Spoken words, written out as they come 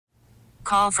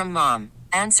Call from mom.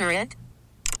 Answer it.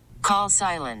 Call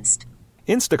silenced.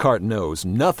 Instacart knows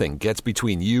nothing gets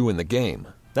between you and the game.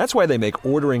 That's why they make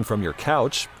ordering from your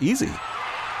couch easy.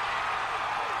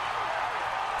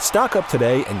 Stock up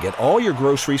today and get all your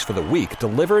groceries for the week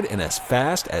delivered in as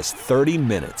fast as 30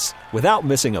 minutes without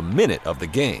missing a minute of the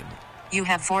game. You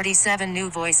have 47 new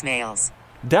voicemails.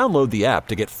 Download the app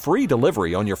to get free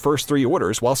delivery on your first 3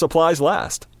 orders while supplies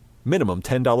last. Minimum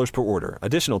 $10 per order.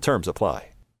 Additional terms apply.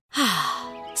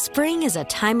 Spring is a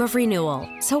time of renewal,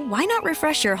 so why not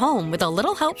refresh your home with a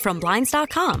little help from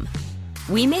Blinds.com?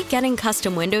 We make getting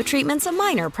custom window treatments a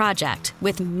minor project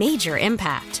with major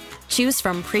impact. Choose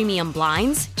from premium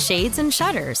blinds, shades, and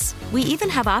shutters. We even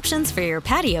have options for your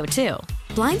patio, too.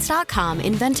 Blinds.com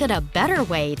invented a better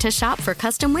way to shop for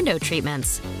custom window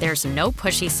treatments. There's no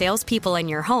pushy salespeople in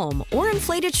your home or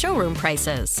inflated showroom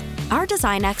prices. Our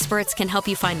design experts can help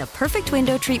you find the perfect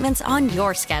window treatments on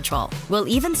your schedule. We'll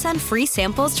even send free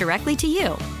samples directly to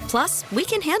you. Plus, we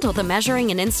can handle the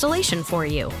measuring and installation for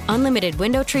you. Unlimited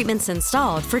window treatments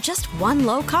installed for just one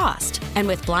low cost. And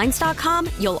with Blinds.com,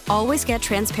 you'll always get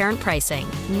transparent pricing.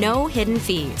 No hidden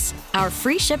fees. Our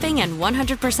free shipping and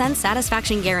 100%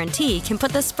 satisfaction guarantee can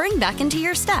put the spring back into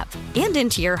your step and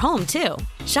into your home, too.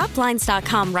 Shop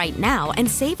Blinds.com right now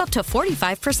and save up to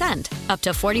 45%. Up to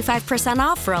 45%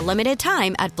 off for a limited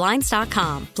time at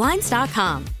Blinds.com.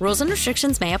 Blinds.com. Rules and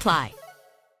restrictions may apply.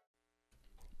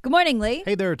 Good morning, Lee.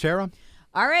 Hey there, Tara.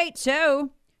 All right,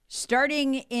 so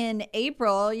starting in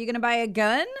April, you're going to buy a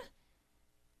gun?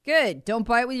 Good. Don't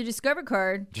buy it with your Discover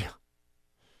card. Yeah.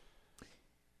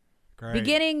 Great.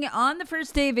 Beginning on the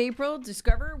first day of April,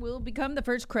 Discover will become the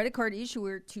first credit card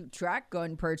issuer to track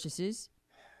gun purchases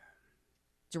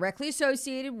directly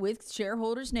associated with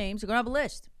shareholders' names. They're going to have a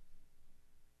list.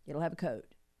 It'll have a code.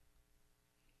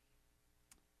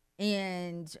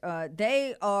 And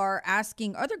they are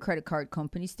asking other credit card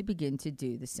companies to begin to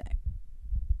do the same.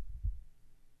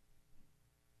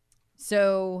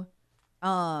 So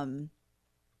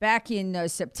back in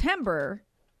September,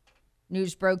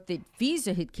 news broke that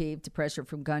Visa had caved to pressure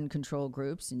from gun control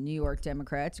groups and New York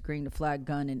Democrats agreeing to flag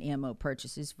gun and ammo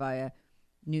purchases via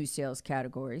new sales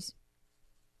categories.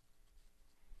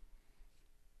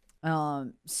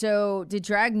 So the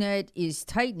dragnet is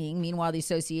tightening. Meanwhile, the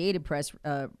Associated Press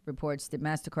reports that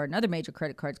MasterCard and other major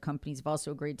credit card companies have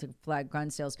also agreed to flag gun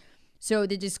sales. So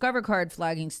the Discover card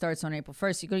flagging starts on April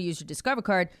 1st. You're going to use your Discover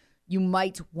card. You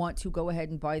might want to go ahead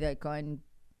and buy that gun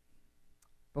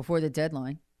before the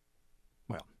deadline.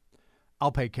 Well,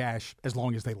 I'll pay cash as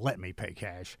long as they let me pay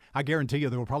cash. I guarantee you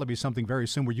there will probably be something very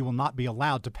soon where you will not be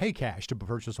allowed to pay cash to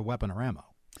purchase a weapon or ammo.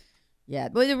 Yeah,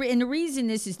 but and the reason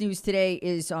this is news today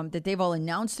is that they've all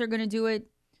announced they're going to do it.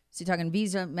 So you're talking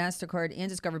Visa, MasterCard, and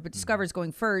Discover, but Discover is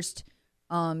going first.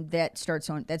 That starts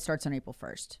on April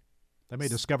 1st. They may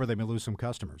discover they may lose some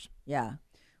customers. Yeah.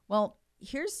 Well,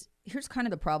 here's kind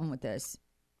of the problem with this.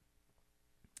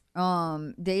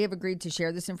 They have agreed to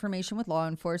share this information with law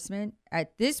enforcement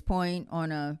at this point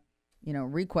on a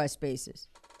request basis.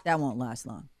 That won't last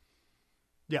long.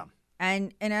 Yeah.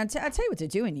 And I'll tell you what they're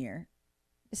doing here.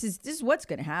 This is what's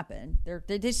going to happen.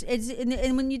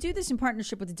 And when you do this in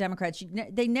partnership with the Democrats,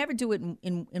 they never do it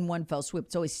in one fell swoop.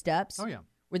 It's always steps. Oh, yeah.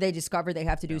 Where they discover they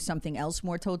have to do something else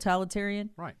more totalitarian.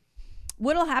 Right.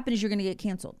 What'll happen is you're going to get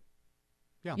canceled.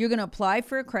 Yeah. You're going to apply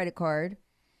for a credit card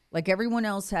like everyone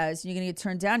else has. And you're going to get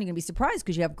turned down. You're going to be surprised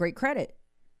because you have great credit.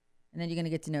 And then you're going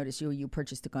to get to notice you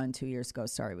purchased a gun 2 years ago.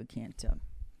 Sorry, we can't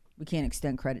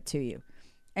extend credit to you.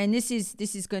 And this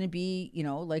is going to be,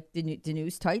 like the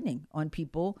news tightening on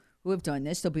people who have done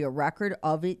this. There'll be a record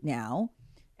of it now.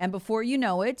 And before you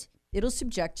know it, it'll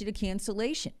subject you to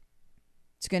cancellation.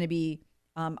 It's going to be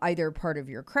either part of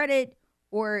your credit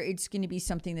or it's going to be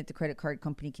something that the credit card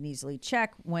company can easily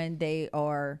check when they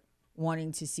are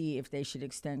wanting to see if they should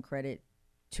extend credit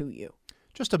to you.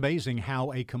 Just amazing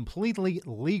how a completely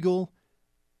legal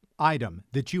item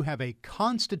that you have a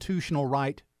constitutional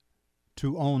right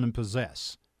to own and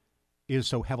possess is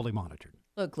so heavily monitored.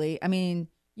 Look, Lee, I mean,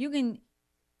 you can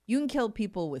kill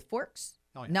people with forks,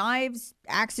 knives,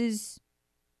 axes.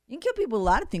 You can kill people with a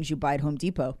lot of things you buy at Home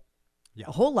Depot. Yeah.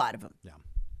 A whole lot of them. Yeah.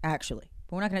 Actually.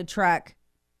 But we're not going to track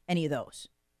any of those.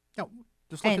 No,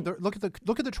 just look at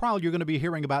the trial you're going to be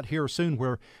hearing about here soon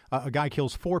where a guy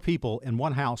kills 4 people in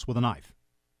one house with a knife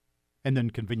and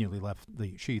then conveniently left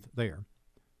the sheath there.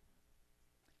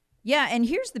 Yeah, and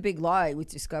here's the big lie with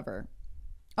Discover.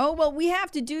 Oh, well, we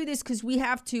have to do this because we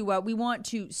want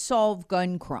to solve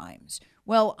gun crimes.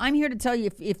 Well, I'm here to tell you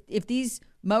if these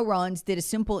morons did a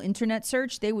simple internet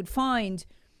search, they would find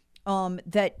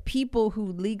that people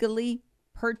who legally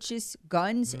purchase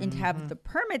guns and have the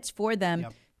permits for them,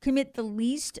 commit the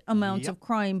least amount of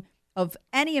crime of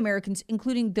any Americans,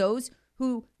 including those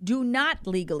who do not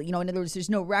legally, in other words, there's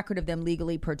no record of them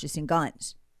legally purchasing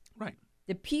guns. Right.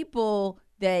 The people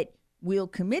that will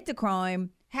commit the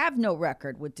crime have no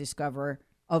record with Discover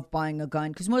of buying a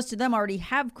gun because most of them already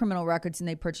have criminal records and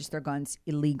they purchase their guns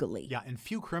illegally. Yeah, and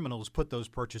few criminals put those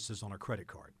purchases on a credit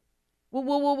card. Well,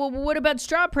 what about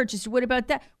straw purchases? What about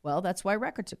that? Well, that's why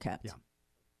records are kept. Yeah.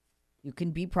 You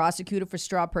can be prosecuted for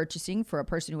straw purchasing for a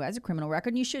person who has a criminal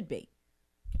record, and you should be.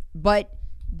 But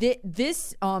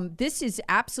this is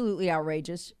absolutely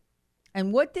outrageous.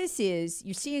 And what this is,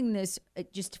 you're seeing this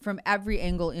just from every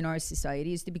angle in our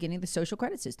society, is the beginning of the social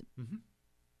credit system. Mm-hmm.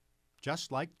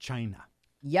 Just like China.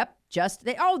 Yep.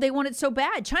 They want it so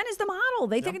bad. China's the model.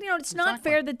 They think, it's not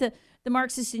fair that the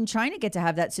Marxists in China get to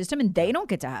have that system and they don't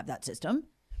get to have that system.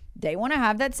 They want to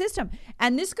have that system.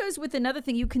 And this goes with another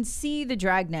thing. You can see the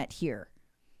dragnet here.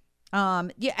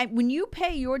 When you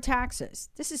pay your taxes,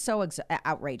 this is so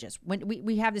outrageous. When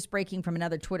we have this breaking from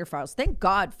another Twitter files. Thank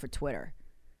God for Twitter.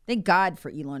 Thank God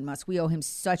for Elon Musk. We owe him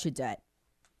such a debt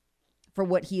for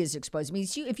what he has exposed. I mean,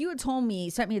 if you had told me,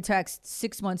 sent me a text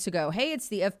 6 months ago, hey, it's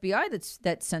the FBI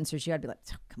that censors you, I'd be like,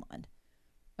 oh, come on.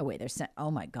 Oh, wait, oh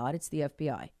my God, it's the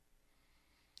FBI.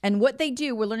 And what they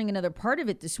do, we're learning another part of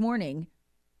it this morning.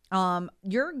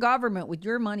 Your government, with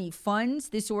your money, funds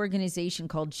this organization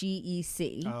called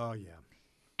GEC. Oh, yeah.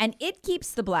 And it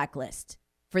keeps the blacklist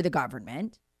for the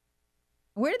government.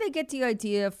 Where do they get the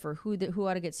idea for who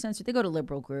ought to get censored? They go to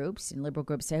liberal groups, and liberal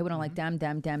groups say, hey, we don't like them,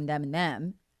 and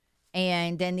them.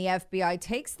 And then the FBI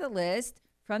takes the list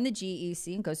from the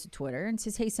GEC and goes to Twitter and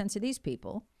says, hey, censor these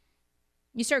people.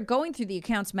 You start going through the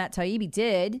accounts Matt Taibbi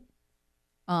did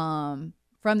from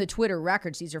the Twitter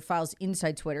records. These are files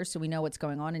inside Twitter, so we know what's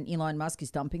going on. And Elon Musk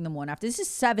is dumping them one after. This is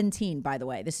 17, by the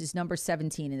way. This is number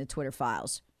 17 in the Twitter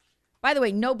files. By the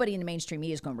way, nobody in the mainstream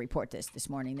media is going to report this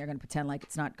morning. They're going to pretend like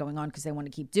it's not going on because they want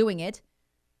to keep doing it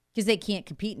because they can't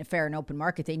compete in a fair and open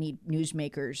market. They need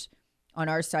newsmakers on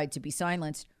our side to be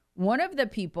silenced. One of the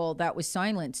people that was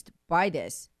silenced by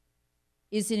this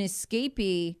is an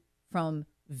escapee from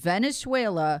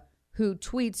Venezuela who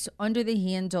tweets under the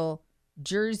handle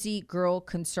Jersey Girl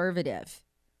Conservative.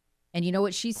 And you know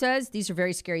what she says? These are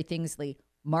very scary things, Lee.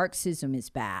 Marxism is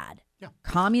bad. Yeah.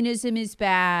 Communism is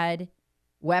bad.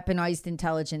 Weaponized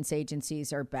intelligence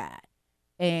agencies are bad.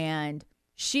 And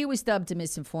she was dubbed a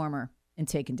misinformer and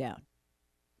taken down.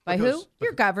 By who?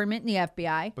 Your government and the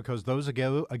FBI. Because those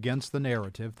go against the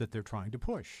narrative that they're trying to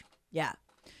push. Yeah.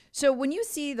 So when you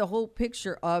see the whole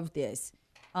picture of this,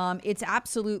 it's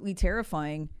absolutely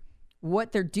terrifying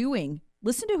what they're doing.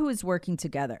 Listen to who is working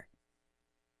together.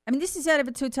 I mean, this is out of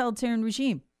a totalitarian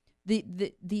regime.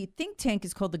 The think tank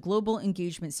is called the Global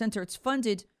Engagement Center. It's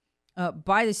funded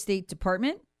by the State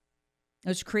Department. It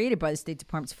was created by the State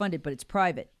Department. It's funded, but it's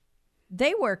private.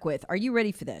 They work with, are you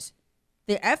ready for this?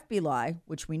 The FBI,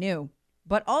 which we knew,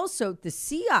 but also the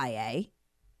CIA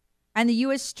and the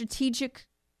U.S. Strategic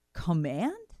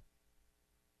Command.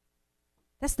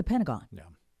 That's the Pentagon. Yeah.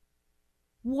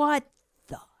 What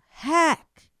the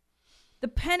heck? The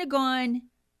Pentagon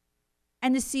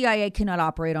and the CIA cannot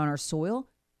operate on our soil,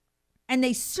 and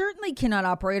they certainly cannot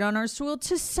operate on our soil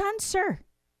to censor.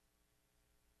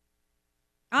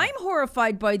 I'm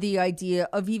horrified by the idea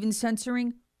of even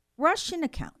censoring Russian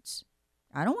accounts.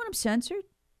 I don't want them censored.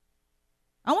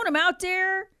 I want them out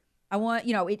there. I want,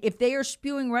 if they are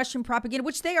spewing Russian propaganda,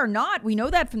 which they are not, we know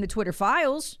that from the Twitter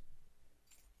files,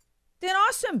 then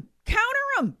awesome. Counter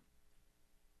them.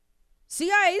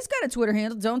 CIA's got a Twitter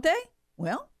handle, don't they?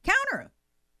 Well, counter them.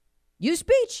 Use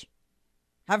speech.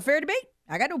 Have a fair debate.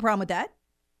 I got no problem with that.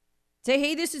 Say,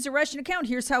 hey, this is a Russian account.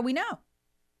 Here's how we know.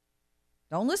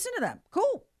 Don't listen to them.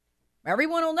 Cool.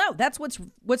 Everyone will know. That's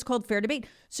what's called fair debate.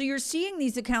 So you're seeing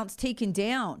these accounts taken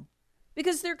down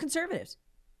because they're conservatives.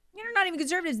 They're not even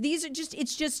conservatives.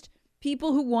 It's just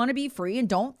people who want to be free and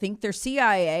don't think they're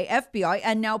CIA, FBI,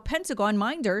 and now Pentagon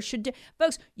minder should.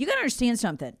 Folks, you got to understand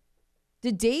something.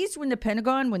 The days when the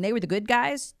Pentagon, when they were the good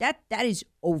guys, that is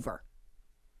over.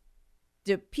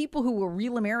 The people who were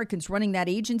real Americans running that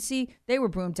agency, they were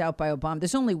broomed out by Obama.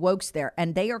 There's only wokes there,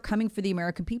 and they are coming for the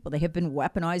American people. They have been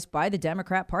weaponized by the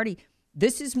Democrat Party.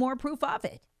 This is more proof of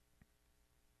it.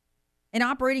 And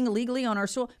operating illegally on our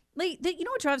soil. Lee, you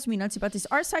know what drives me nuts about this?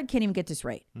 Our side can't even get this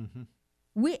right.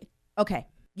 Mm-hmm. Okay.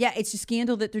 Yeah, it's a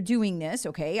scandal that they're doing this.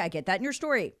 Okay, I get that in your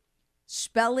story.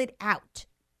 Spell it out.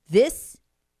 This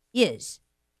is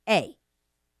a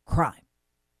crime.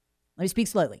 Let me speak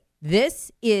slowly.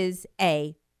 This is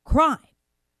a crime.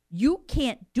 You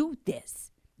can't do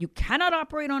this. You cannot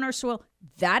operate on our soil.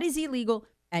 That is illegal.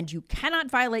 And you cannot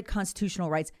violate constitutional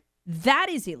rights. That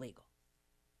is illegal.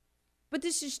 But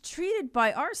this is treated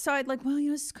by our side like, well,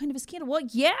 this is kind of a scandal. Well,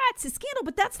 yeah, it's a scandal,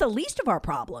 but that's the least of our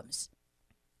problems.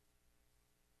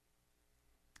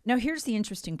 Now, here's the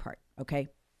interesting part, okay?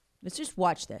 Let's just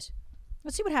watch this.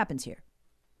 Let's see what happens here.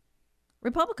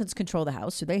 Republicans control the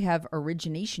House, so they have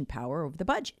origination power over the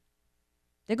budget.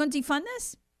 They're going to defund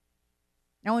this?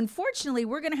 Now, unfortunately,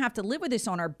 we're going to have to live with this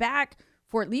on our back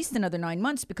for at least another 9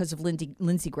 months because of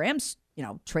Lindsey Graham's,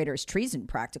 traitorous treason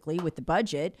practically with the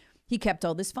budget. He kept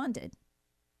all this funded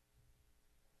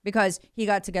because he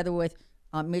got together with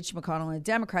Mitch McConnell and the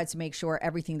Democrats to make sure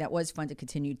everything that was funded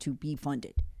continued to be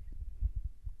funded,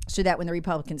 so that when the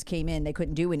Republicans came in, they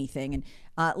couldn't do anything.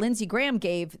 And Lindsey Graham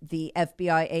gave the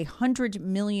FBI a $100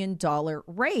 million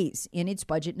raise in its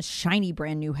budget and shiny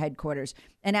brand new headquarters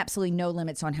and absolutely no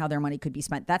limits on how their money could be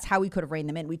spent. That's how we could have reined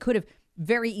them in. We could have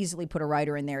very easily put a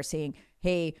rider in there saying,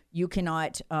 hey, you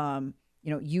cannot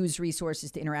use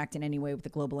resources to interact in any way with the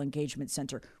Global Engagement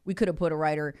Center. We could have put a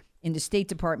rider in the State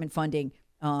Department funding,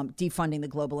 defunding the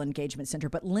Global Engagement Center.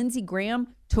 But Lindsey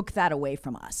Graham took that away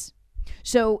from us.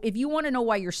 So if you want to know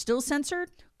why you're still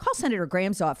censored, call Senator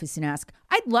Graham's office and ask.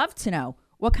 I'd love to know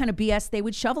what kind of BS they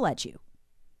would shovel at you.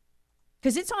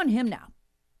 Because it's on him now.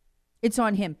 It's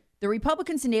on him. The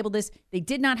Republicans enabled this. They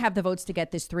did not have the votes to get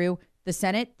this through the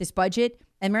Senate, this budget.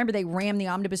 And remember, they rammed the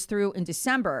omnibus through in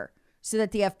December so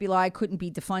that the FBI couldn't be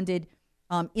defunded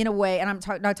in a way. And I'm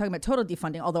not talking about total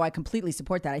defunding, although I completely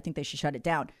support that. I think they should shut it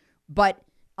down. But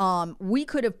we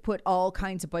could have put all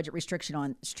kinds of budget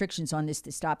restrictions on this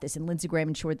to stop this, and Lindsey Graham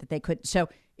ensured that they couldn't. So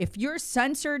if you're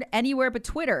censored anywhere but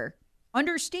Twitter,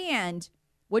 understand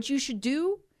what you should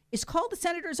do is call the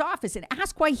senator's office and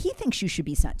ask why he thinks you should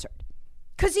be censored.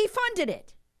 Because he funded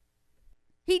it.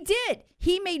 He did.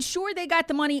 He made sure they got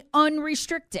the money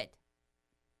unrestricted.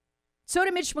 So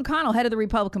did Mitch McConnell, head of the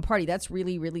Republican Party. That's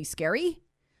really, really scary.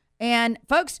 And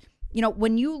folks,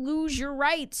 when you lose your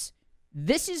rights,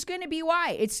 this is going to be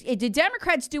why. The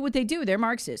Democrats do what they do. They're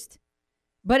Marxist.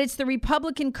 But it's the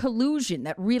Republican collusion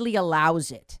that really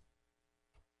allows it.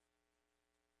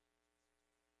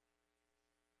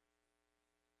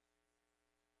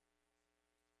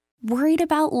 Worried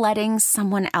about letting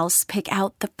someone else pick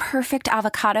out the perfect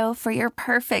avocado for your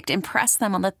perfect impress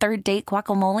them on the third date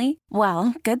guacamole?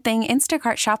 Well, good thing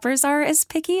Instacart shoppers are as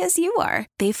picky as you are.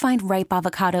 They find ripe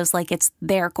avocados like it's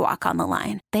their guac on the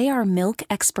line. They are milk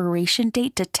expiration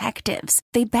date detectives.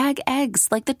 They bag eggs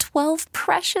like the 12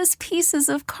 precious pieces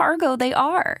of cargo they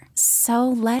are. So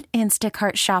let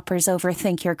Instacart shoppers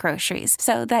overthink your groceries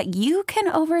so that you can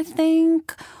overthink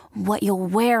what you'll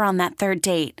wear on that third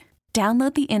date.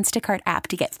 Download the Instacart app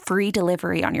to get free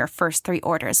delivery on your first 3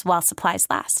 orders while supplies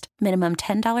last. Minimum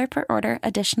 $10 per order.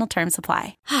 Additional terms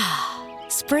apply.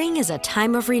 Spring is a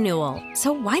time of renewal,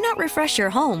 so why not refresh your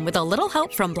home with a little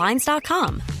help from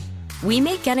Blinds.com? We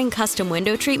make getting custom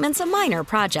window treatments a minor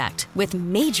project with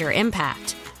major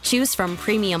impact. Choose from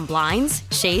premium blinds,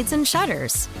 shades, and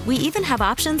shutters. We even have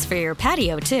options for your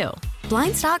patio, too.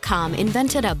 Blinds.com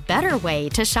invented a better way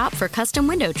to shop for custom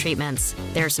window treatments.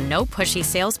 There's no pushy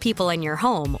salespeople in your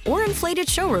home or inflated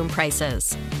showroom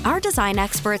prices. Our design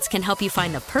experts can help you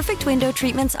find the perfect window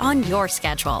treatments on your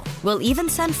schedule. We'll even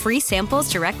send free samples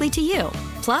directly to you.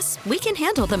 Plus, we can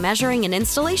handle the measuring and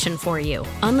installation for you.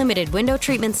 Unlimited window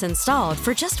treatments installed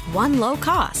for just one low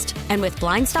cost. And with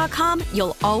Blinds.com,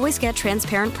 you'll always get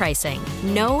transparent pricing.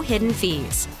 No hidden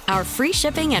fees. Our free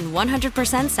shipping and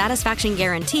 100% satisfaction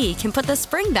guarantee can put the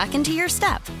spring back into your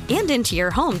step and into your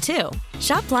home, too.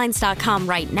 Shop Blinds.com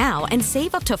right now and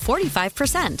save up to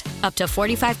 45%. Up to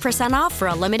 45% off for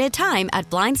a limited time at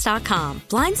Blinds.com.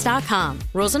 Blinds.com.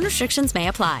 Rules and restrictions may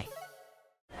apply.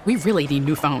 We really need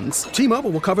new phones. T-Mobile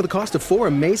will cover the cost of 4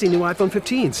 amazing new iPhone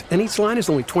 15s, and each line is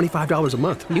only $25 a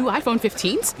month. New iPhone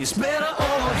 15s? It's better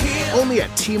over here. Only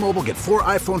at T-Mobile, get 4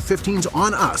 iPhone 15s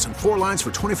on us and 4 lines for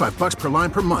 $25 per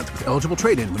line per month with eligible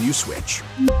trade-in when you switch.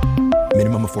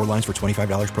 Minimum of 4 lines for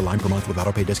 $25 per line per month with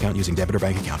autopay discount using debit or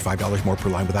bank account. $5 more per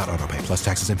line without autopay, plus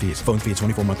taxes and fees. Phone fee at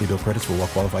 24 monthly bill credits for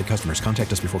well-qualified customers.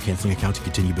 Contact us before canceling account to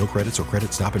continue bill credits or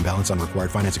credit stop and balance on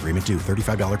required finance agreement due.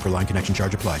 $35 per line connection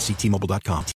charge applies. See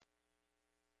T-Mobile.com.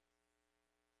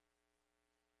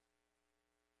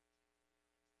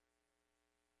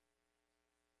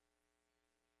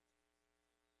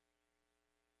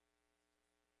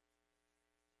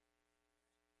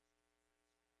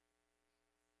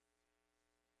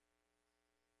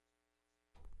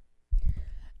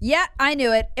 Yeah, I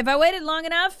knew it. If I waited long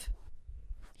enough,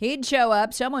 he'd show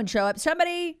up. Someone show up.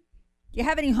 Somebody, you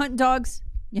have any hunting dogs?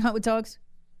 You hunt with dogs?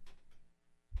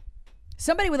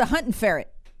 Somebody with a hunting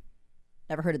ferret.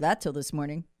 Never heard of that till this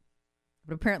morning.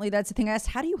 But apparently that's the thing I asked.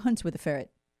 How do you hunt with a ferret?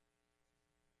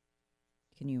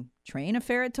 Can you train a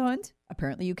ferret to hunt?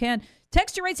 Apparently you can.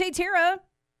 Texture writes, hey, Tara.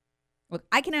 Look,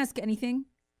 I can ask anything,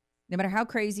 no matter how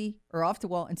crazy or off the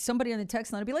wall, and somebody on the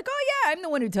text line will be like, oh, yeah, I'm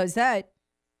the one who does that.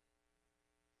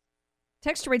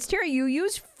 Texture writes, Tara, you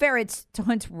use ferrets to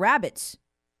hunt rabbits.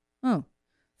 Oh.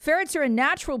 Ferrets are a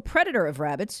natural predator of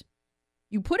rabbits.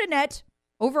 You put a net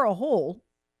over a hole,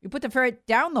 you put the ferret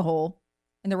down the hole,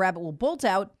 and the rabbit will bolt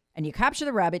out, and you capture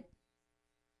the rabbit.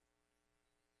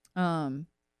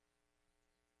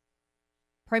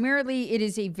 Primarily, it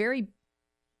is a very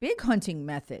big hunting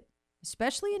method,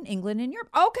 especially in England and Europe.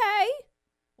 Okay.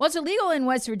 Well, it's illegal in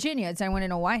West Virginia, so I want to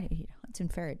know why. He hunts in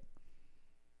ferret.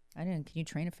 Can you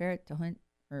train a ferret to hunt?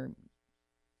 Or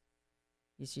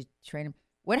you should train him.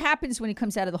 What happens when he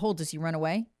comes out of the hole? Does he run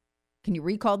away? Can you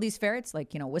recall these ferrets? Like,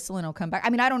 whistle and he'll come back.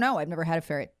 I mean, I don't know. I've never had a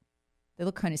ferret. They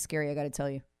look kind of scary, I got to tell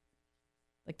you.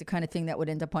 Like the kind of thing that would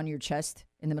end up on your chest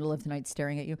in the middle of the night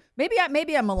staring at you. Maybe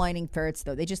I'm maligning ferrets,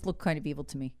 though. They just look kind of evil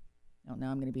to me. Oh, now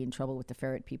I'm going to be in trouble with the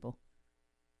ferret people.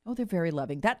 Oh, they're very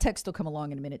loving. That text will come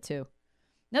along in a minute, too.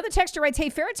 Another texter writes, hey,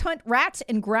 ferrets hunt rats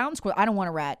and ground squirrels. I don't want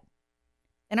a rat.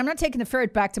 And I'm not taking the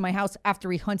ferret back to my house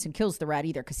after he hunts and kills the rat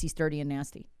either, because he's dirty and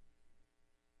nasty.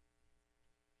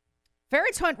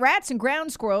 Ferrets hunt rats and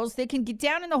ground squirrels. They can get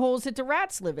down in the holes that the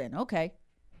rats live in. Okay.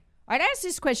 I'd asked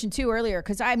this question, too, earlier,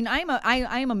 because I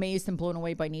am amazed and blown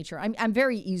away by nature. I'm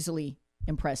very easily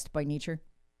impressed by nature.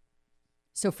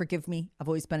 So forgive me. I've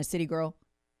always been a city girl.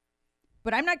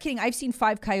 But I'm not kidding. I've seen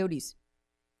 5 coyotes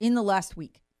in the last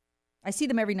week. I see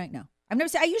them every night now.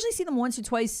 I usually see them once or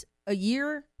twice a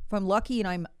year if I'm lucky, and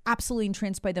I'm absolutely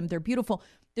entranced by them. They're beautiful.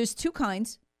 There's 2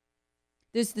 kinds.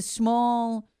 There's the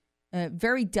small,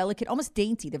 very delicate, almost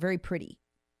dainty. They're very pretty.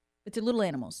 But they're little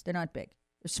animals. They're not big.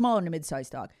 They're smaller than a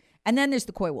mid-sized dog. And then there's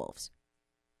the coy wolves.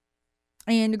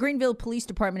 And the Greenville Police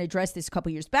Department addressed this a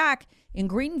couple years back. In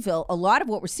Greenville, a lot of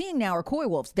what we're seeing now are coy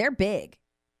wolves. They're big.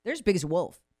 They're as big as a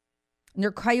wolf. And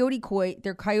they're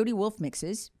coyote wolf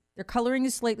mixes. Their coloring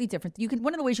is slightly different.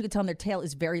 One of the ways you can tell them their tail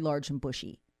is very large and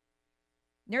bushy.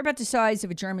 They're about the size of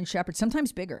a German Shepherd,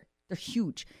 sometimes bigger. They're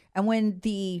huge. And when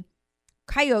the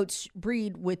coyotes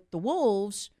breed with the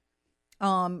wolves,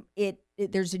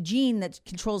 there's a gene that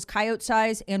controls coyote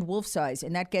size and wolf size,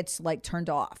 and that gets turned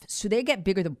off. So they get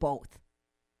bigger than both.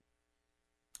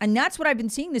 And that's what I've been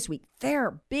seeing this week.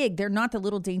 They're big. They're not the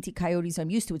little dainty coyotes I'm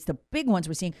used to. It's the big ones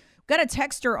we're seeing. Got a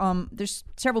texter. There's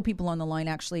several people on the line,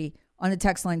 actually, on the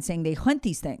text line saying they hunt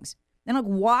these things. And I'm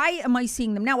like, why am I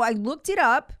seeing them now? I looked it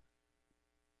up.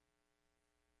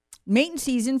 Mating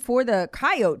season for the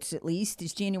coyotes, at least,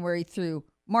 is January through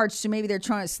March. So maybe they're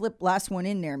trying to slip last one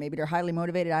in there. Maybe they're highly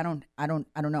motivated. I don't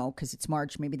know, because it's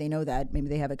March. Maybe they know that. Maybe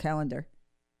they have a calendar.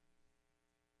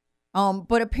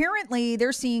 But apparently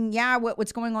they're seeing,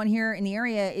 what's going on here in the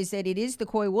area is that it is the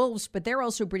coy wolves, but they're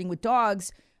also breeding with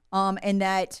dogs. And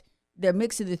that the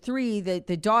mix of the 3,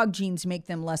 the dog genes make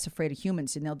them less afraid of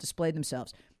humans, and they'll display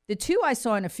themselves. The 2 I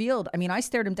saw in a field, I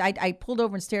stared them. I pulled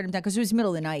over and stared them down because it was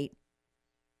middle of the night.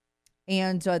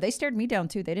 And they stared me down,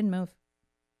 too. They didn't move.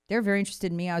 They're very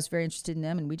interested in me. I was very interested in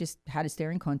them. And we just had a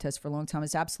staring contest for a long time. I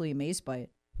was absolutely amazed by it.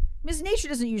 Because nature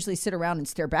doesn't usually sit around and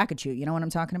stare back at you. You know what I'm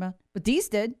talking about? But these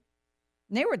did.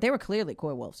 And they were clearly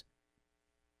coy wolves.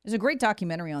 There's a great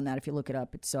documentary on that if you look it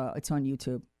up. It's on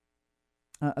YouTube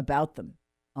about them.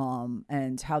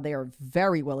 And how they are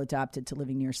very well adapted to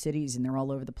living near cities, and they're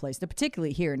all over the place. They're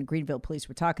particularly here in Greenville Police.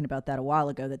 We're talking about that a while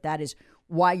ago, that is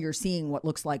why you're seeing what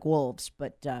looks like wolves.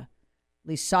 But at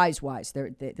least size-wise,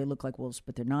 they look like wolves,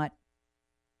 but they're not.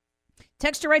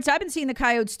 Texter writes, I've been seeing the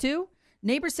coyotes, too.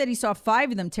 Neighbor said he saw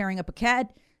 5 of them tearing up a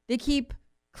cat. They keep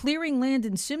clearing land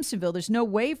in Simpsonville. There's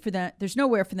nowhere for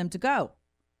them to go.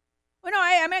 Well, no,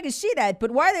 I can see that,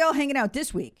 but why are they all hanging out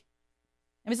this week?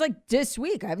 It was like this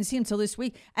week. I haven't seen them until this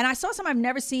week. And I saw some I've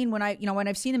never seen when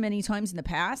I've seen them many times in the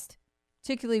past,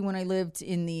 particularly when I lived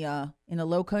in the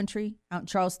Low Country out in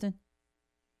Charleston.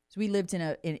 So we lived in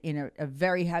a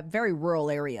very rural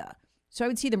area. So I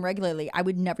would see them regularly. I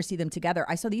would never see them together.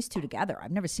 I saw these 2 together.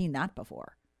 I've never seen that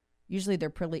before. Usually they're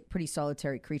pretty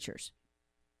solitary creatures.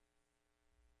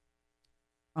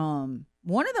 One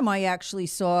of them I actually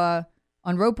saw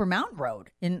on Roper Mountain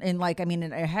Road in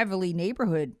a heavily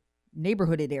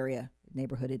neighborhooded area.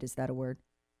 Neighborhooded, is that a word?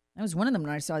 That was one of them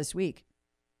that I saw this week.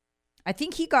 I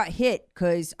think he got hit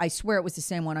because I swear it was the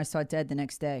same one I saw dead the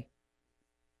next day.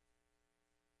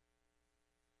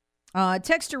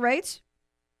 Texter writes,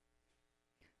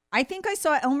 I think I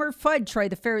saw Elmer Fudd try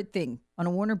the ferret thing on a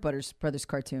Warner Brothers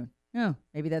cartoon. Oh,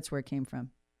 maybe that's where it came from.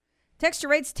 Texter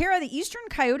writes, Tara, the eastern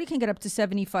coyote can get up to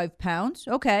 75 pounds.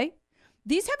 Okay.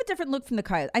 These have a different look from the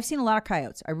coyote. I've seen a lot of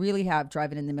coyotes. I really have,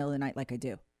 driving in the middle of the night like I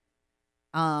do.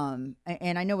 And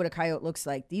I know what a coyote looks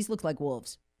like. These look like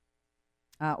wolves.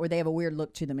 Or they have a weird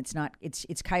look to them. It's not,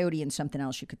 it's coyote and something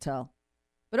else, you could tell.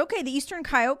 But okay, the eastern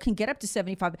coyote can get up to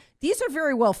 75. These are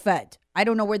very well fed. I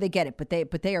don't know where they get it, but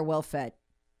they are well fed.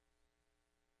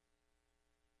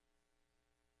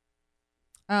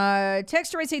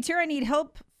 Texter writes, hey, Tara, I need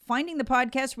help finding the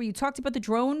podcast where you talked about the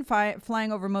drone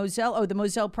flying over Moselle. Oh, the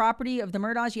Moselle property of the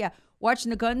Murdaugh. Yeah, watching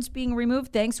the guns being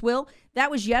removed. Thanks, Will. That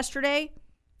was yesterday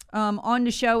on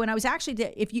the show. And I was actually,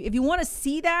 if you want to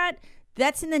see that,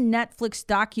 that's in the Netflix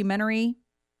documentary.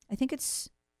 I think it's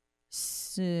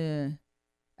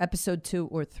episode 2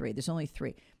 or 3. There's only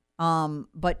 3.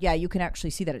 But yeah, you can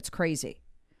actually see that. It's crazy.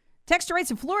 Texter writes,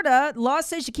 in Florida, law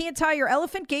says you can't tie your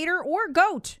elephant, gator, or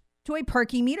goat to a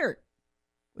parking meter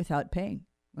without paying.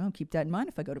 Well, keep that in mind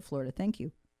if I go to Florida. Thank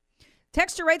you.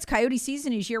 Texter writes, coyote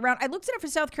season is year-round. I looked at it for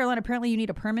South Carolina. Apparently, you need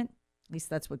a permit. At least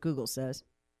that's what Google says.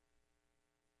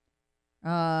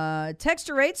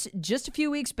 Texter writes, just a few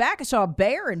weeks back, I saw a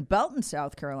bear in Belton,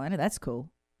 South Carolina. That's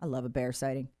cool. I love a bear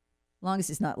sighting. As long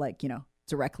as it's not like,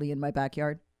 directly in my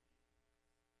backyard.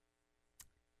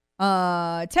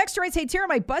 Texter writes, hey, Tara,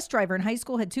 my bus driver in high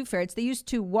school had 2 ferrets. They used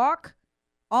to walk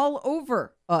all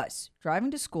over us. Driving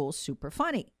to school, super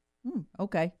funny.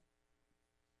 Okay.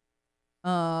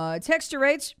 Texter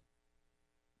writes,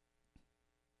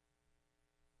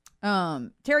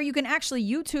 Tara, you can actually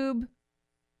YouTube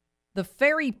the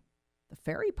ferry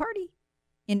party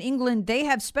in England. They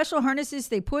have special harnesses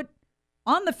they put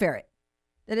on the ferret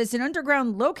that has an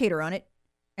underground locator on it,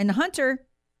 and the hunter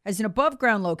has an above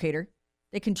ground locator.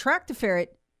 They can track the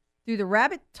ferret through the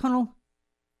rabbit tunnel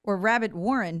or rabbit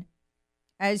warren,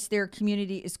 as their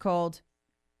community is called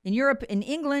in Europe. In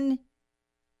England,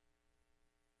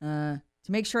 to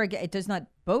make sure it does not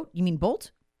bolt. You mean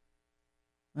bolt?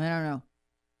 I don't know.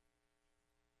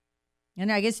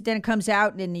 And I guess then it comes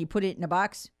out and you put it in a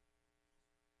box.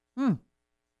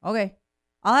 Okay.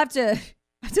 I'll have to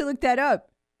look that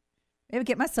up. Maybe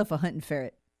get myself a hunting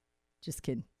ferret. Just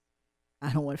kidding.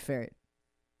 I don't want a ferret.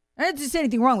 I don't say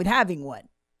anything wrong with having one,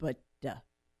 but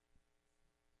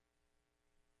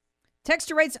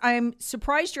Texter writes, I am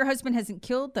surprised your husband hasn't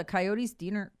killed the coyotes.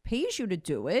 Diener pays you to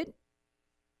do it.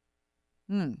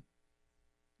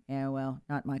 Yeah, well,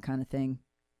 not my kind of thing.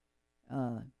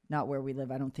 Not where we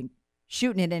live. I don't think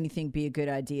shooting at anything be a good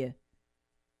idea.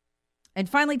 And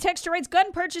finally, Texter writes,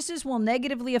 gun purchases will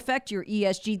negatively affect your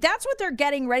ESG. That's what they're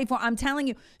getting ready for. I'm telling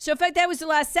you. So, in fact, that was the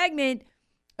last segment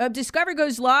of Discover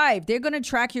Goes Live. They're going to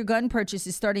track your gun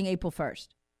purchases starting April 1st.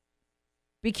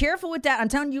 Be careful with that. I'm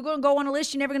telling you, you're going to go on a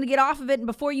list. You're never going to get off of it. And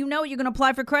before you know it, you're going to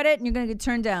apply for credit and you're going to get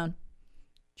turned down.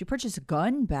 Did you purchase a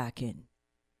gun back in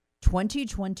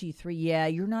 2023? Yeah,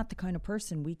 you're not the kind of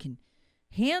person we can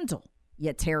handle,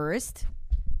 you terrorist.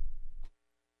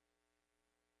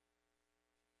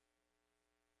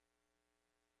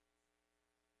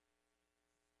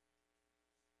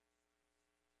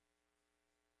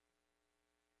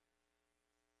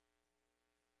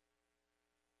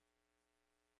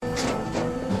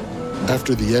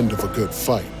 After the end of a good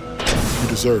fight, you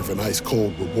deserve an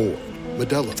ice-cold reward.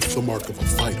 Modelo is the mark of a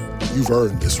fighter. You've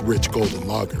earned this rich golden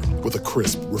lager with a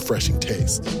crisp, refreshing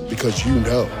taste. Because you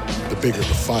know, the bigger the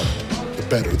fight, the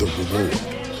better the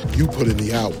reward. You put in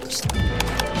the hours,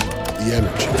 the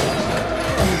energy,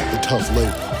 the tough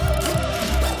labor.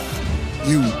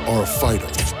 You are a fighter,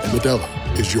 and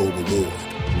Modelo is your reward.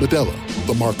 Modelo,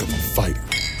 the mark of a fighter.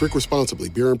 Drink responsibly.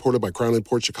 Beer imported by Crown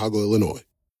Imports, Chicago, Illinois.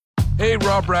 Hey,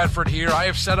 Rob Bradford here. I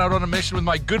have set out on a mission with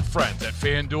my good friends at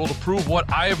FanDuel to prove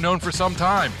what I have known for some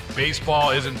time.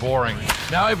 Baseball isn't boring.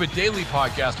 Now I have a daily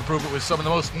podcast to prove it with some of the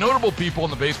most notable people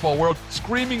in the baseball world,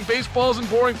 screaming baseball isn't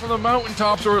boring from the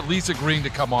mountaintops, or at least agreeing to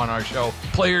come on our show.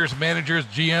 Players, managers,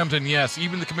 GMs, and yes,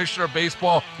 even the commissioner of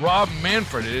baseball, Rob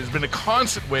Manfred. It has been a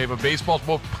constant wave of baseball's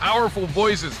most powerful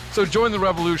voices. So join the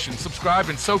revolution. Subscribe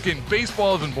and soak in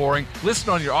Baseball Isn't Boring.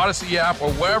 Listen on your Odyssey app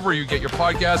or wherever you get your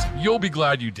podcasts. You'll be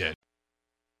glad you did.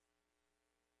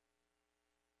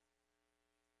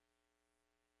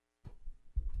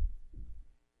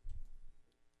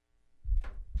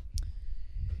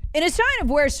 In a sign of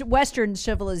where Western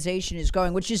civilization is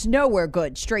going, which is nowhere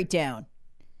good, straight down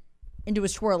into a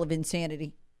swirl of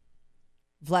insanity.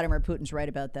 Vladimir Putin's right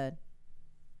about that.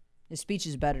 His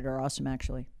speeches about it are awesome,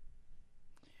 actually.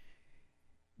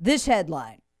 This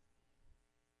headline.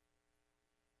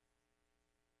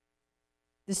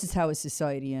 This is how a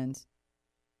society ends.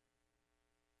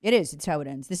 It is. It's how it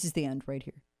ends. This is the end right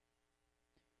here.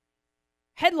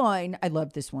 Headline. I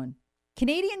love this one.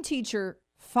 Canadian teacher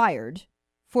fired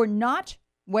for not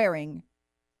wearing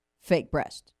fake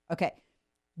breast. Okay.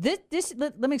 Let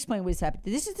me explain what's happened.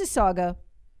 This is the saga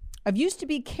of used to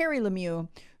be Carrie Lemieux,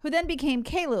 who then became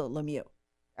Kayla Lemieux.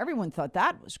 Everyone thought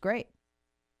that was great.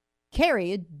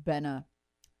 Carrie had been a,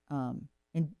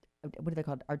 what do they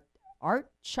call it?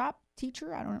 Art shop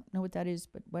teacher? I don't know what that is,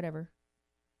 but whatever.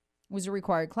 It was a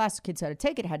required class. Kids had to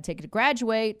take it to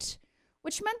graduate,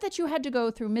 which meant that you had to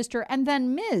go through Mr. and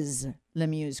then Ms.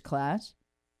 Lemieux's class.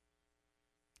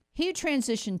 He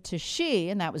transitioned to she,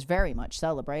 and that was very much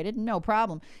celebrated. No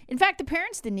problem. In fact, the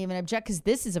parents didn't even object because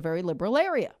this is a very liberal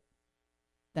area.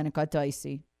 Then it got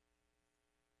dicey.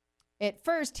 At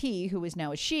first, he, who is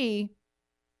now a she,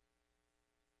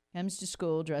 comes to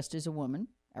school dressed as a woman.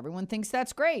 Everyone thinks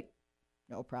that's great.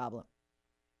 No problem.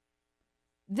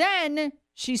 Then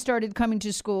she started coming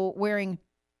to school wearing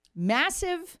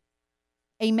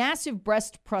a massive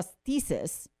breast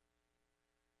prosthesis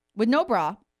with no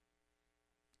bra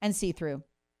and see-through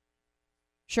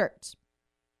shirts.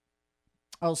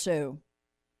 Also,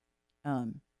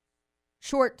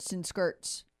 shorts and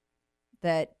skirts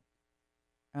that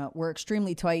were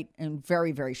extremely tight and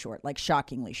very, very short, like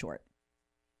shockingly short.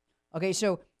 Okay,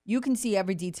 so you can see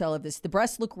every detail of this. The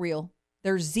breasts look real.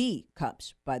 They're Z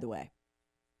cups, by the way.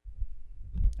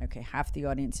 Okay, half the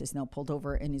audience is now pulled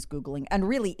over and is Googling. And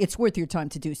really, it's worth your time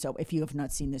to do so if you have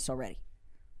not seen this already.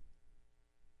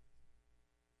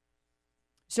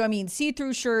 So, I mean,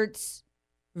 see-through shirts,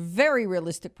 very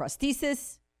realistic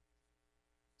prosthesis.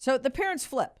 So the parents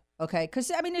flip, okay?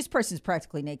 Because, I mean, this person's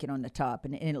practically naked on the top,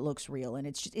 and it looks real, and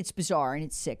it's bizarre, and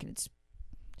it's sick, and it's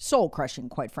soul-crushing,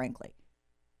 quite frankly.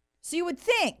 So you would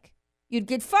think you'd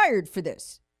get fired for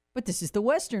this. But this is the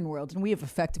Western world, and we have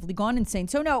effectively gone insane.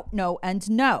 So no, and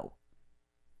no.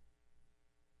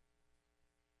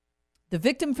 The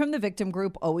victim from the victim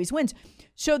group always wins.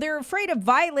 So they're afraid of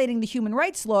violating the human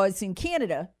rights laws in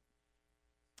Canada,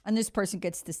 and this person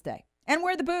gets to stay. And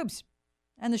wear the boobs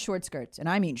and the short skirts. And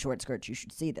I mean short skirts. You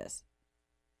should see this.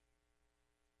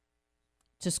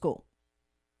 To school.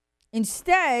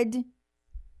 Instead,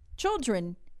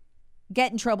 children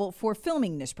get in trouble for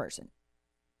filming this person.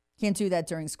 Can't do that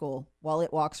during school while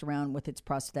it walks around with its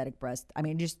prosthetic breast. I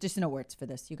mean, just no words for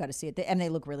this. You got to see it. And they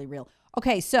look really real.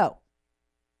 Okay, so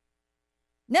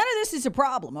none of this is a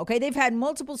problem, okay? They've had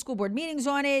multiple school board meetings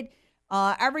on it.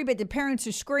 The parents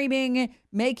are screaming,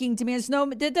 making demands. No,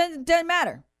 it doesn't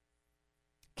matter.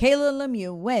 Kayla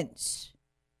Lemieux wins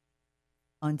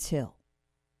until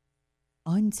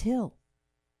the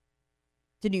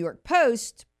New York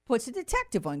Post puts a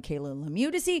detective on Kayla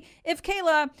Lemieux to see if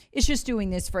Kayla is just doing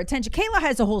this for attention. Kayla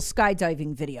has a whole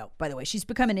skydiving video, by the way. She's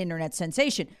become an internet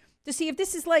sensation, to see if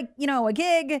this is like, a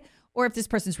gig or if this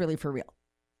person's really for real.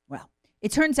 Well,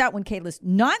 it turns out when Kayla's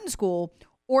not in school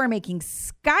or making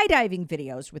skydiving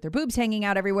videos with her boobs hanging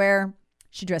out everywhere,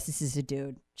 she dresses as a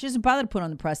dude. She doesn't bother to put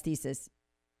on the prosthesis.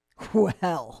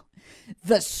 Well,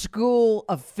 the school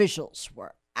officials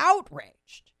were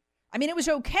outraged. I mean, it was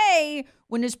okay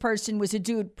when this person was a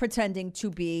dude pretending to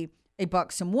be a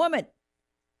buxom woman,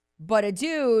 but a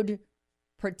dude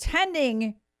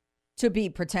pretending to be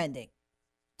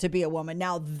a woman.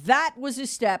 Now, that was a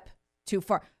step too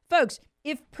far. Folks,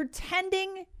 if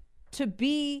pretending to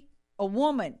be a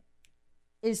woman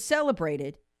is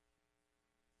celebrated,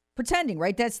 pretending,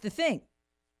 right? That's the thing.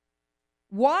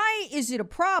 Why is it a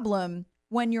problem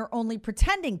when you're only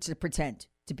pretending to pretend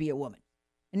to be a woman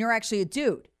and you're actually a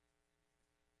dude?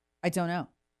 I don't know.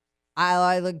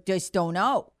 I just don't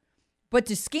know. But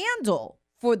the scandal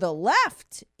for the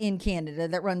left in Canada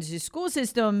that runs the school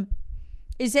system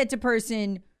is that the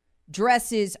person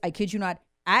dresses, I kid you not,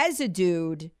 as a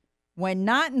dude when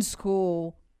not in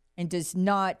school and does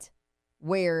not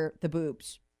wear the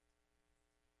boobs.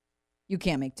 You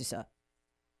can't make this up.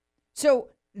 So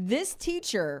this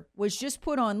teacher was just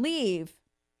put on leave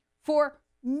for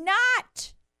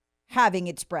not having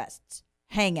its breasts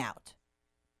hang out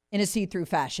in a see-through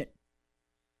fashion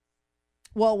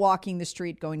while walking the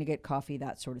street, going to get coffee,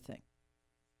 that sort of thing.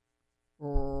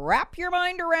 Wrap your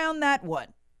mind around that one.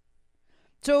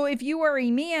 So if you are a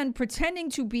man pretending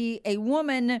to be a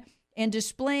woman and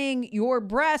displaying your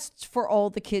breasts for all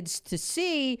the kids to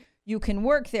see, you can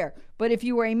work there. But if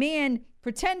you are a man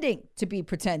pretending to be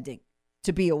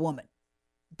a woman,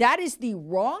 that is the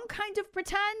wrong kind of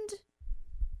pretend.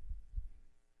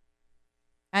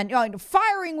 And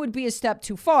firing would be a step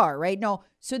too far, right? No.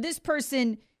 So this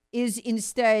person is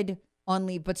instead on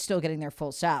leave, but still getting their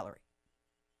full salary.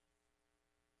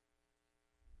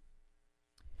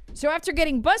 So after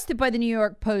getting busted by the New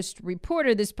York Post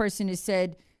reporter, this person has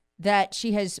said that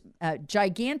she has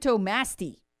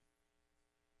gigantomasty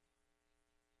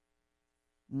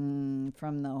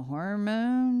from the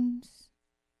hormones,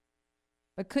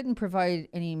 but couldn't provide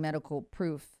any medical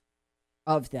proof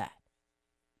of that.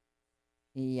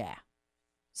 Yeah.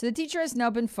 So the teacher has now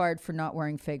been fired for not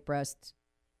wearing fake breasts.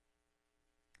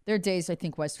 There are days I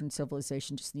think Western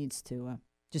civilization just needs to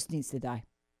die.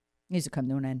 Needs to come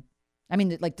to an end. I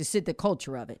mean, like the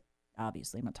culture of it.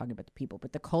 Obviously, I'm not talking about the people,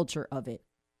 but the culture of it.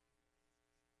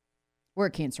 We're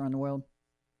a cancer on the world.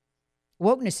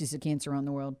 Wokeness is a cancer on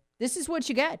the world. This is what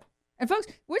you get. And folks,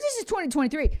 this is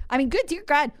 2023. I mean, good dear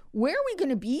God, where are we going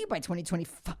to be by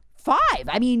 2025?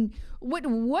 I mean,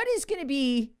 what is going to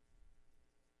be?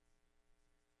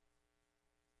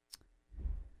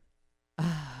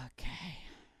 Okay.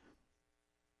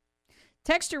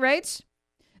 Texter writes,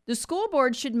 the school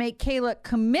board should make Kayla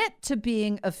commit to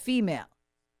being a female.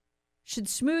 Should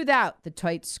smooth out the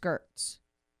tight skirts.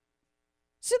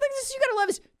 So you gotta love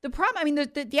this. The problem, I mean,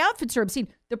 the outfits are obscene.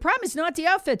 The problem is not the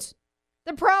outfits.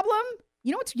 The problem,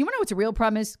 you want to know what the real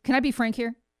problem is? Can I be frank here?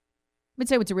 Let me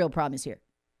tell you what the real problem is here.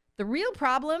 The real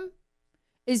problem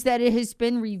is that it has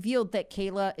been revealed that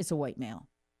Kayla is a white male.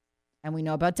 And we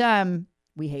know about them.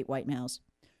 We hate white males.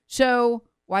 So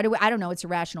why do we, I don't know, it's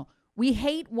irrational. We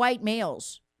hate white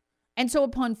males. And so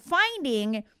upon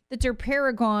finding that their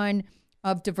paragon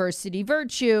of diversity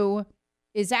virtue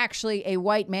is actually a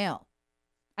white male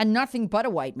and nothing but a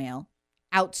white male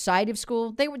outside of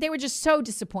school, they were just so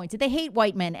disappointed. They hate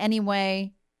white men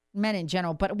anyway, men in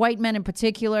general, but white men in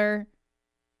particular,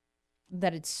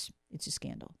 that it's a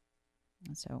scandal.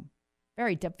 And so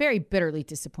very, very bitterly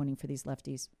disappointing for these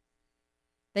lefties.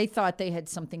 They thought they had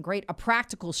something great, a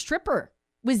practical stripper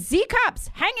with Z-cups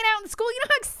hanging out in school. You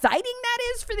know how exciting that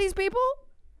is for these people?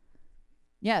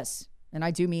 Yes, and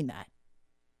I do mean that.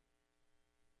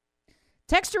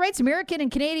 Texter writes, American and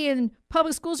Canadian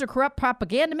public schools are corrupt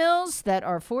propaganda mills that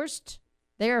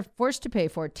they are forced to pay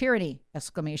for tyranny, !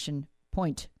 Texter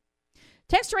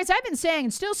writes, I've been saying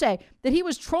and still say that he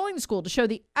was trolling the school to show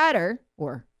the udder,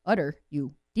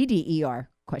 UDDER, ?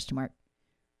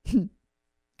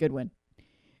 Good one.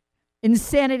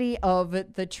 Insanity of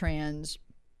the trans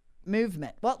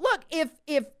movement. Well, look,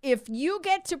 if you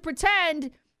get to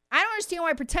pretend, I don't understand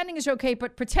why pretending is okay,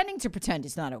 but pretending to pretend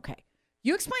is not okay.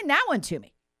 You explain that one to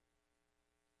me.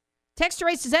 Texter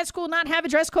writes, does that school not have a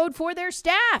dress code for their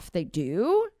staff? They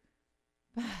do.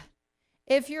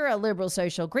 If you're a liberal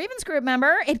social grievance group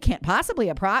member, it can't possibly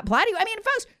apply to you. I mean,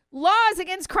 folks, laws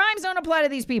against crimes don't apply to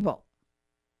these people.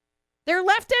 They're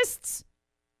leftists.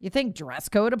 You think dress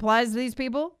code applies to these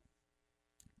people?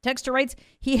 Texter writes,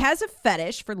 he has a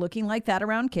fetish for looking like that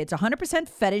around kids. 100%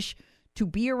 fetish to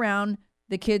be around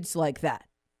the kids like that.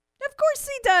 Of course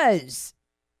he does.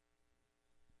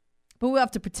 But we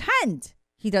have to pretend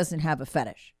he doesn't have a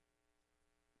fetish.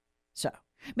 So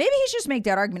maybe he's just make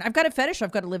that argument. I've got a fetish.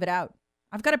 I've got to live it out.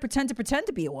 I've got to pretend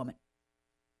to be a woman.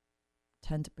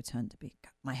 Pretend to be.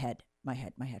 God, my head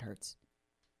hurts.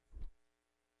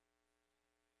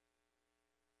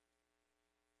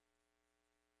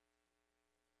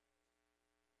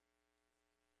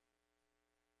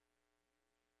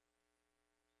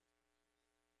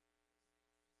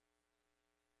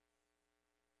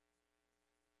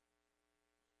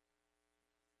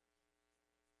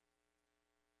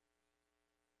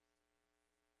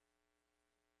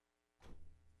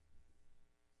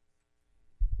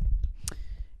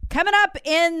 Coming up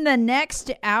in the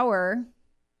next hour,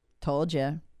 told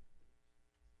you.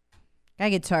 I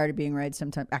get tired of being right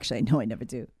sometimes. Actually, I know I never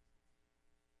do.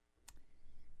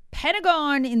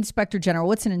 Pentagon Inspector General.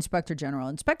 What's an Inspector General?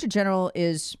 Inspector General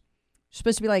is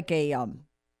supposed to be like a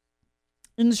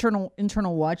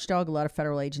internal watchdog. A lot of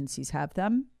federal agencies have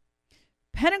them.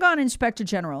 Pentagon Inspector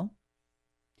General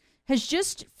has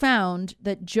just found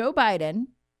that Joe Biden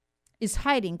is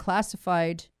hiding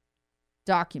classified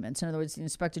documents. In other words, the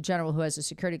Inspector General, who has a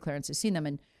security clearance, has seen them,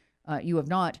 and you have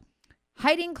not.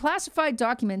 Hiding classified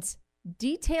documents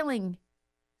detailing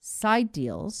side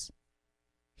deals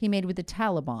he made with the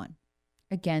Taliban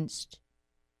against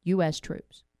U.S.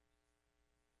 troops.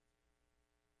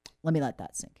 Let me let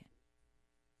that sink in.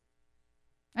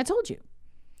 I told you,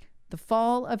 the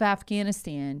fall of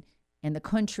Afghanistan and the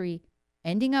country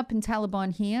ending up in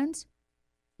Taliban hands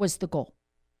was the goal.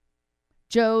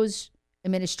 Joe's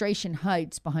administration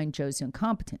hides behind Joe's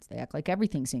incompetence. They act like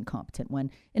everything's incompetent when,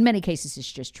 in many cases,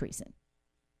 it's just treason.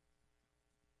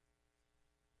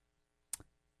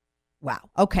 Wow.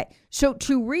 Okay. So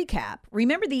to recap,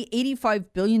 remember the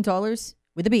 $85 billion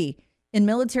with a B in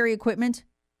military equipment?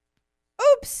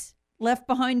 Oops. Left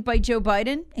behind by Joe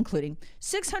Biden, including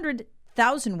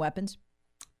 600,000 weapons,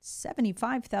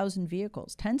 75,000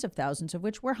 vehicles, tens of thousands of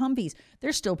which were Humvees.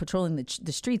 They're still patrolling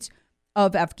the streets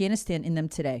of Afghanistan in them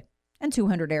today. And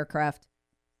 200 aircraft.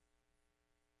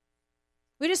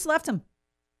 We just left them.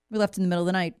 We left in the middle of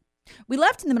the night. We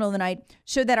left in the middle of the night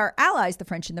so that our allies, the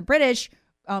French and the British,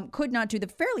 could not do the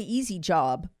fairly easy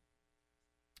job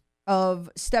of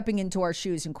stepping into our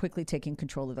shoes and quickly taking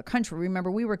control of the country.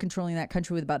 Remember, we were controlling that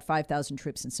country with about 5,000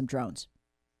 troops and some drones.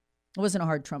 It wasn't a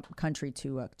hard country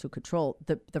to control.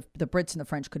 The Brits and the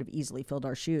French could have easily filled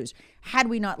our shoes had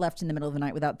we not left in the middle of the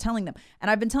night without telling them. And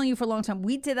I've been telling you for a long time,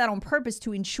 we did that on purpose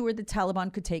to ensure the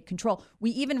Taliban could take control.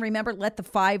 We even, remember, let the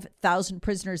 5,000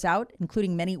 prisoners out,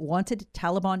 including many wanted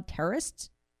Taliban terrorists,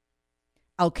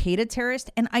 Al-Qaeda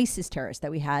terrorists, and ISIS terrorists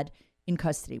that we had in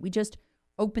custody. We just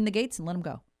opened the gates and let them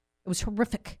go. It was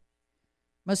horrific.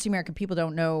 Most American people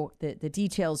don't know the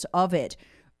details of it.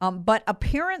 But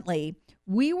apparently,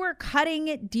 we were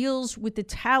cutting deals with the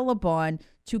Taliban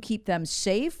to keep them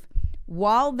safe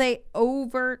while they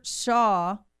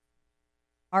oversaw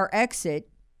our exit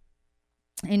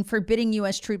and forbidding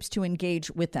U.S. troops to engage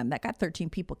with them. That got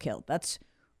 13 people killed. That's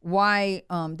why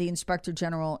the Inspector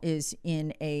General is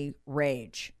in a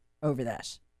rage over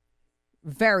this.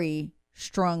 Very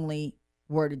strongly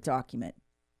worded document.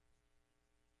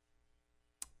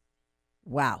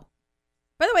 Wow.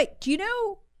 By the way, do you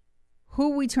know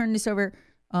who we turned this over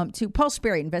to? Paul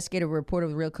Sperry, investigative reporter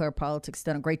with Real Clear Politics,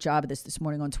 done a great job of this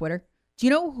morning on Twitter. Do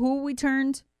you know who we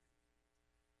turned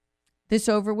this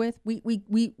over with? We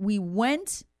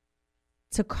went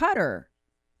to Qatar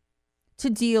to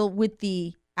deal with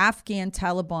the Afghan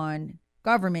Taliban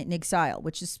government in exile,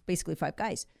 which is basically 5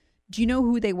 guys. Do you know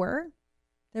who they were?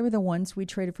 They were the ones we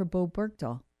traded for Bo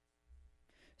Bergdahl.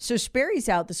 So Sperry's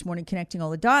out this morning connecting all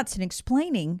the dots and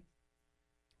explaining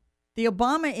the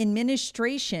Obama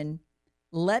administration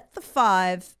let the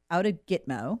 5 out of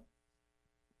Gitmo.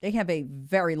 They have a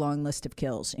very long list of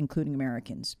kills, including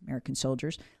American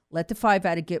soldiers. Let the 5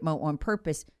 out of Gitmo on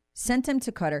purpose, sent them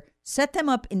to Qatar, set them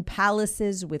up in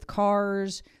palaces with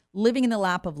cars, living in the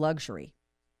lap of luxury.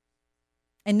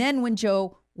 And then when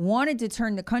Joe wanted to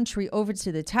turn the country over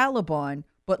to the Taliban,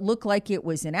 but looked like it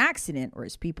was an accident, or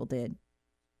as people did,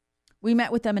 we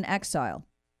met with them in exile.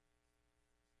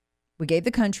 We gave the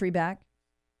country back.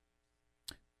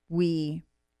 We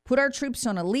put our troops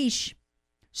on a leash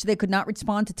so they could not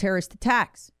respond to terrorist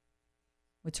attacks.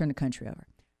 We turned the country over.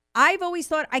 I've always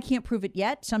thought, I can't prove it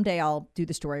yet. Someday I'll do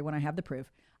the story when I have the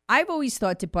proof. I've always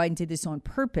thought that Biden did this on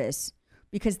purpose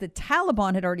because the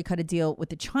Taliban had already cut a deal with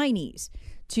the Chinese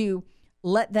to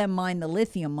let them mine the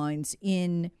lithium mines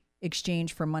in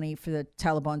exchange for money for the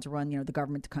Taliban to run, the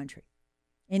government, the country.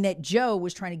 And that Joe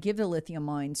was trying to give the lithium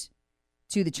mines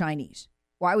to the Chinese.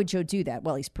 Why would Joe do that?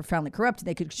 Well, he's profoundly corrupt.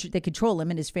 They control him,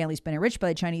 and his family's been enriched by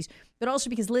the Chinese, but also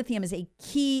because lithium is a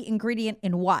key ingredient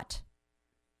in what?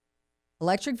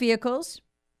 Electric vehicles,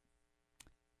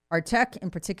 our tech,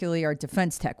 and particularly our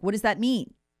defense tech. What does that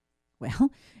mean?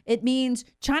 Well, it means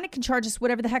China can charge us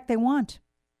whatever the heck they want.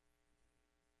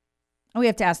 And we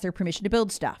have to ask their permission to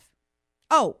build stuff.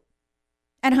 Oh,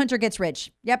 and Hunter gets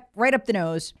rich. Yep, right up the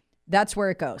nose. That's where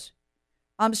it goes.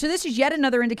 So this is yet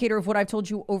another indicator of what I've told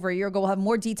you over a year ago. We'll have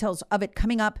more details of it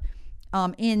coming up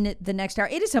in the next hour.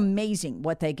 It is amazing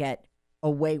what they get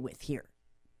away with here.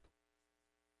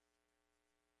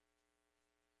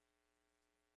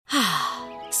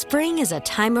 Spring is a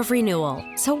time of renewal,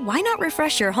 so why not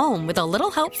refresh your home with a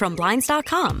little help from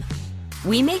Blinds.com?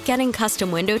 We make getting custom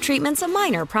window treatments a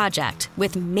minor project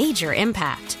with major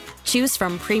impact. Choose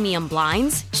from premium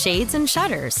blinds, shades, and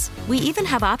shutters. We even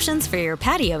have options for your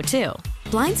patio, too.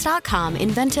 Blinds.com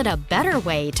invented a better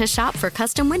way to shop for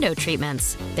custom window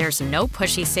treatments. There's no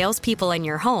pushy salespeople in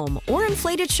your home or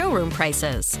inflated showroom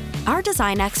prices. Our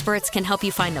design experts can help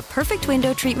you find the perfect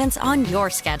window treatments on your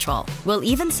schedule. We'll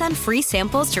even send free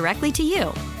samples directly to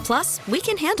you. Plus, we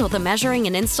can handle the measuring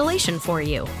and installation for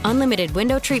you. Unlimited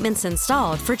window treatments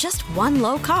installed for just one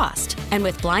low cost. And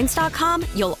with Blinds.com,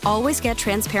 you'll always get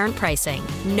transparent pricing.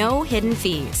 No hidden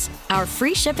fees. Our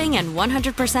free shipping and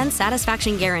 100%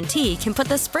 satisfaction guarantee can put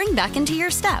the spring back into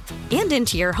your step and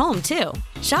into your home, too.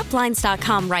 Shop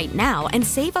Blinds.com right now and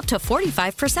save up to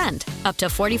 45%. Up to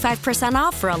 45%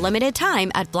 off for a limited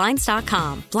time at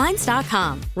Blinds.com.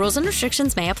 Blinds.com. Rules and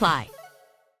restrictions may apply.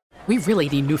 We really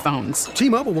need new phones.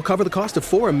 T-Mobile will cover the cost of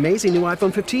 4 amazing new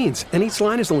iPhone 15s, and each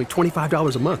line is only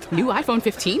 $25 a month. New iPhone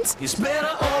 15s? It's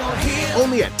better over here.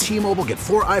 Only at T-Mobile, get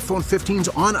 4 iPhone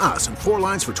 15s on us and 4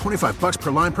 lines for $25 per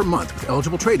line per month with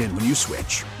eligible trade-in when you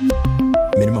switch.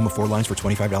 Minimum of 4 lines for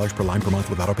 $25 per line per month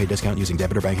with autopay discount using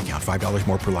debit or bank account. $5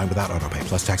 more per line without autopay,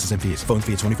 plus taxes and fees. Phone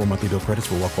fee at 24 monthly bill credits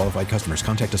for well-qualified customers.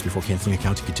 Contact us before canceling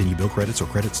account to continue bill credits or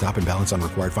credit stop and balance on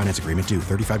required finance agreement due.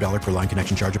 $35 per line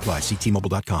connection charge applies. See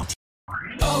T-Mobile.com.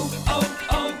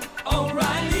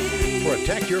 For a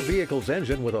Protect your vehicle's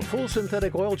engine with a full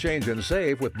synthetic oil change and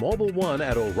save with Mobil 1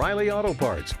 at O'Reilly Auto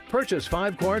Parts. Purchase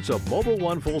 5 quarts of Mobil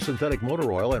 1 full synthetic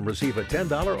motor oil and receive a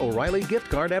 $10 O'Reilly gift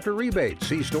card after rebate.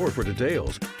 See store for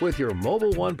details. With your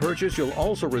Mobil 1 purchase, you'll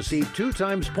also receive 2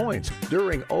 times points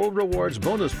during Old Rewards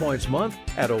Bonus Points Month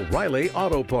at O'Reilly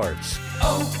Auto Parts.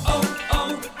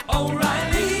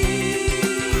 O'Reilly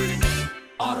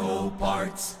Auto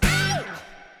Parts.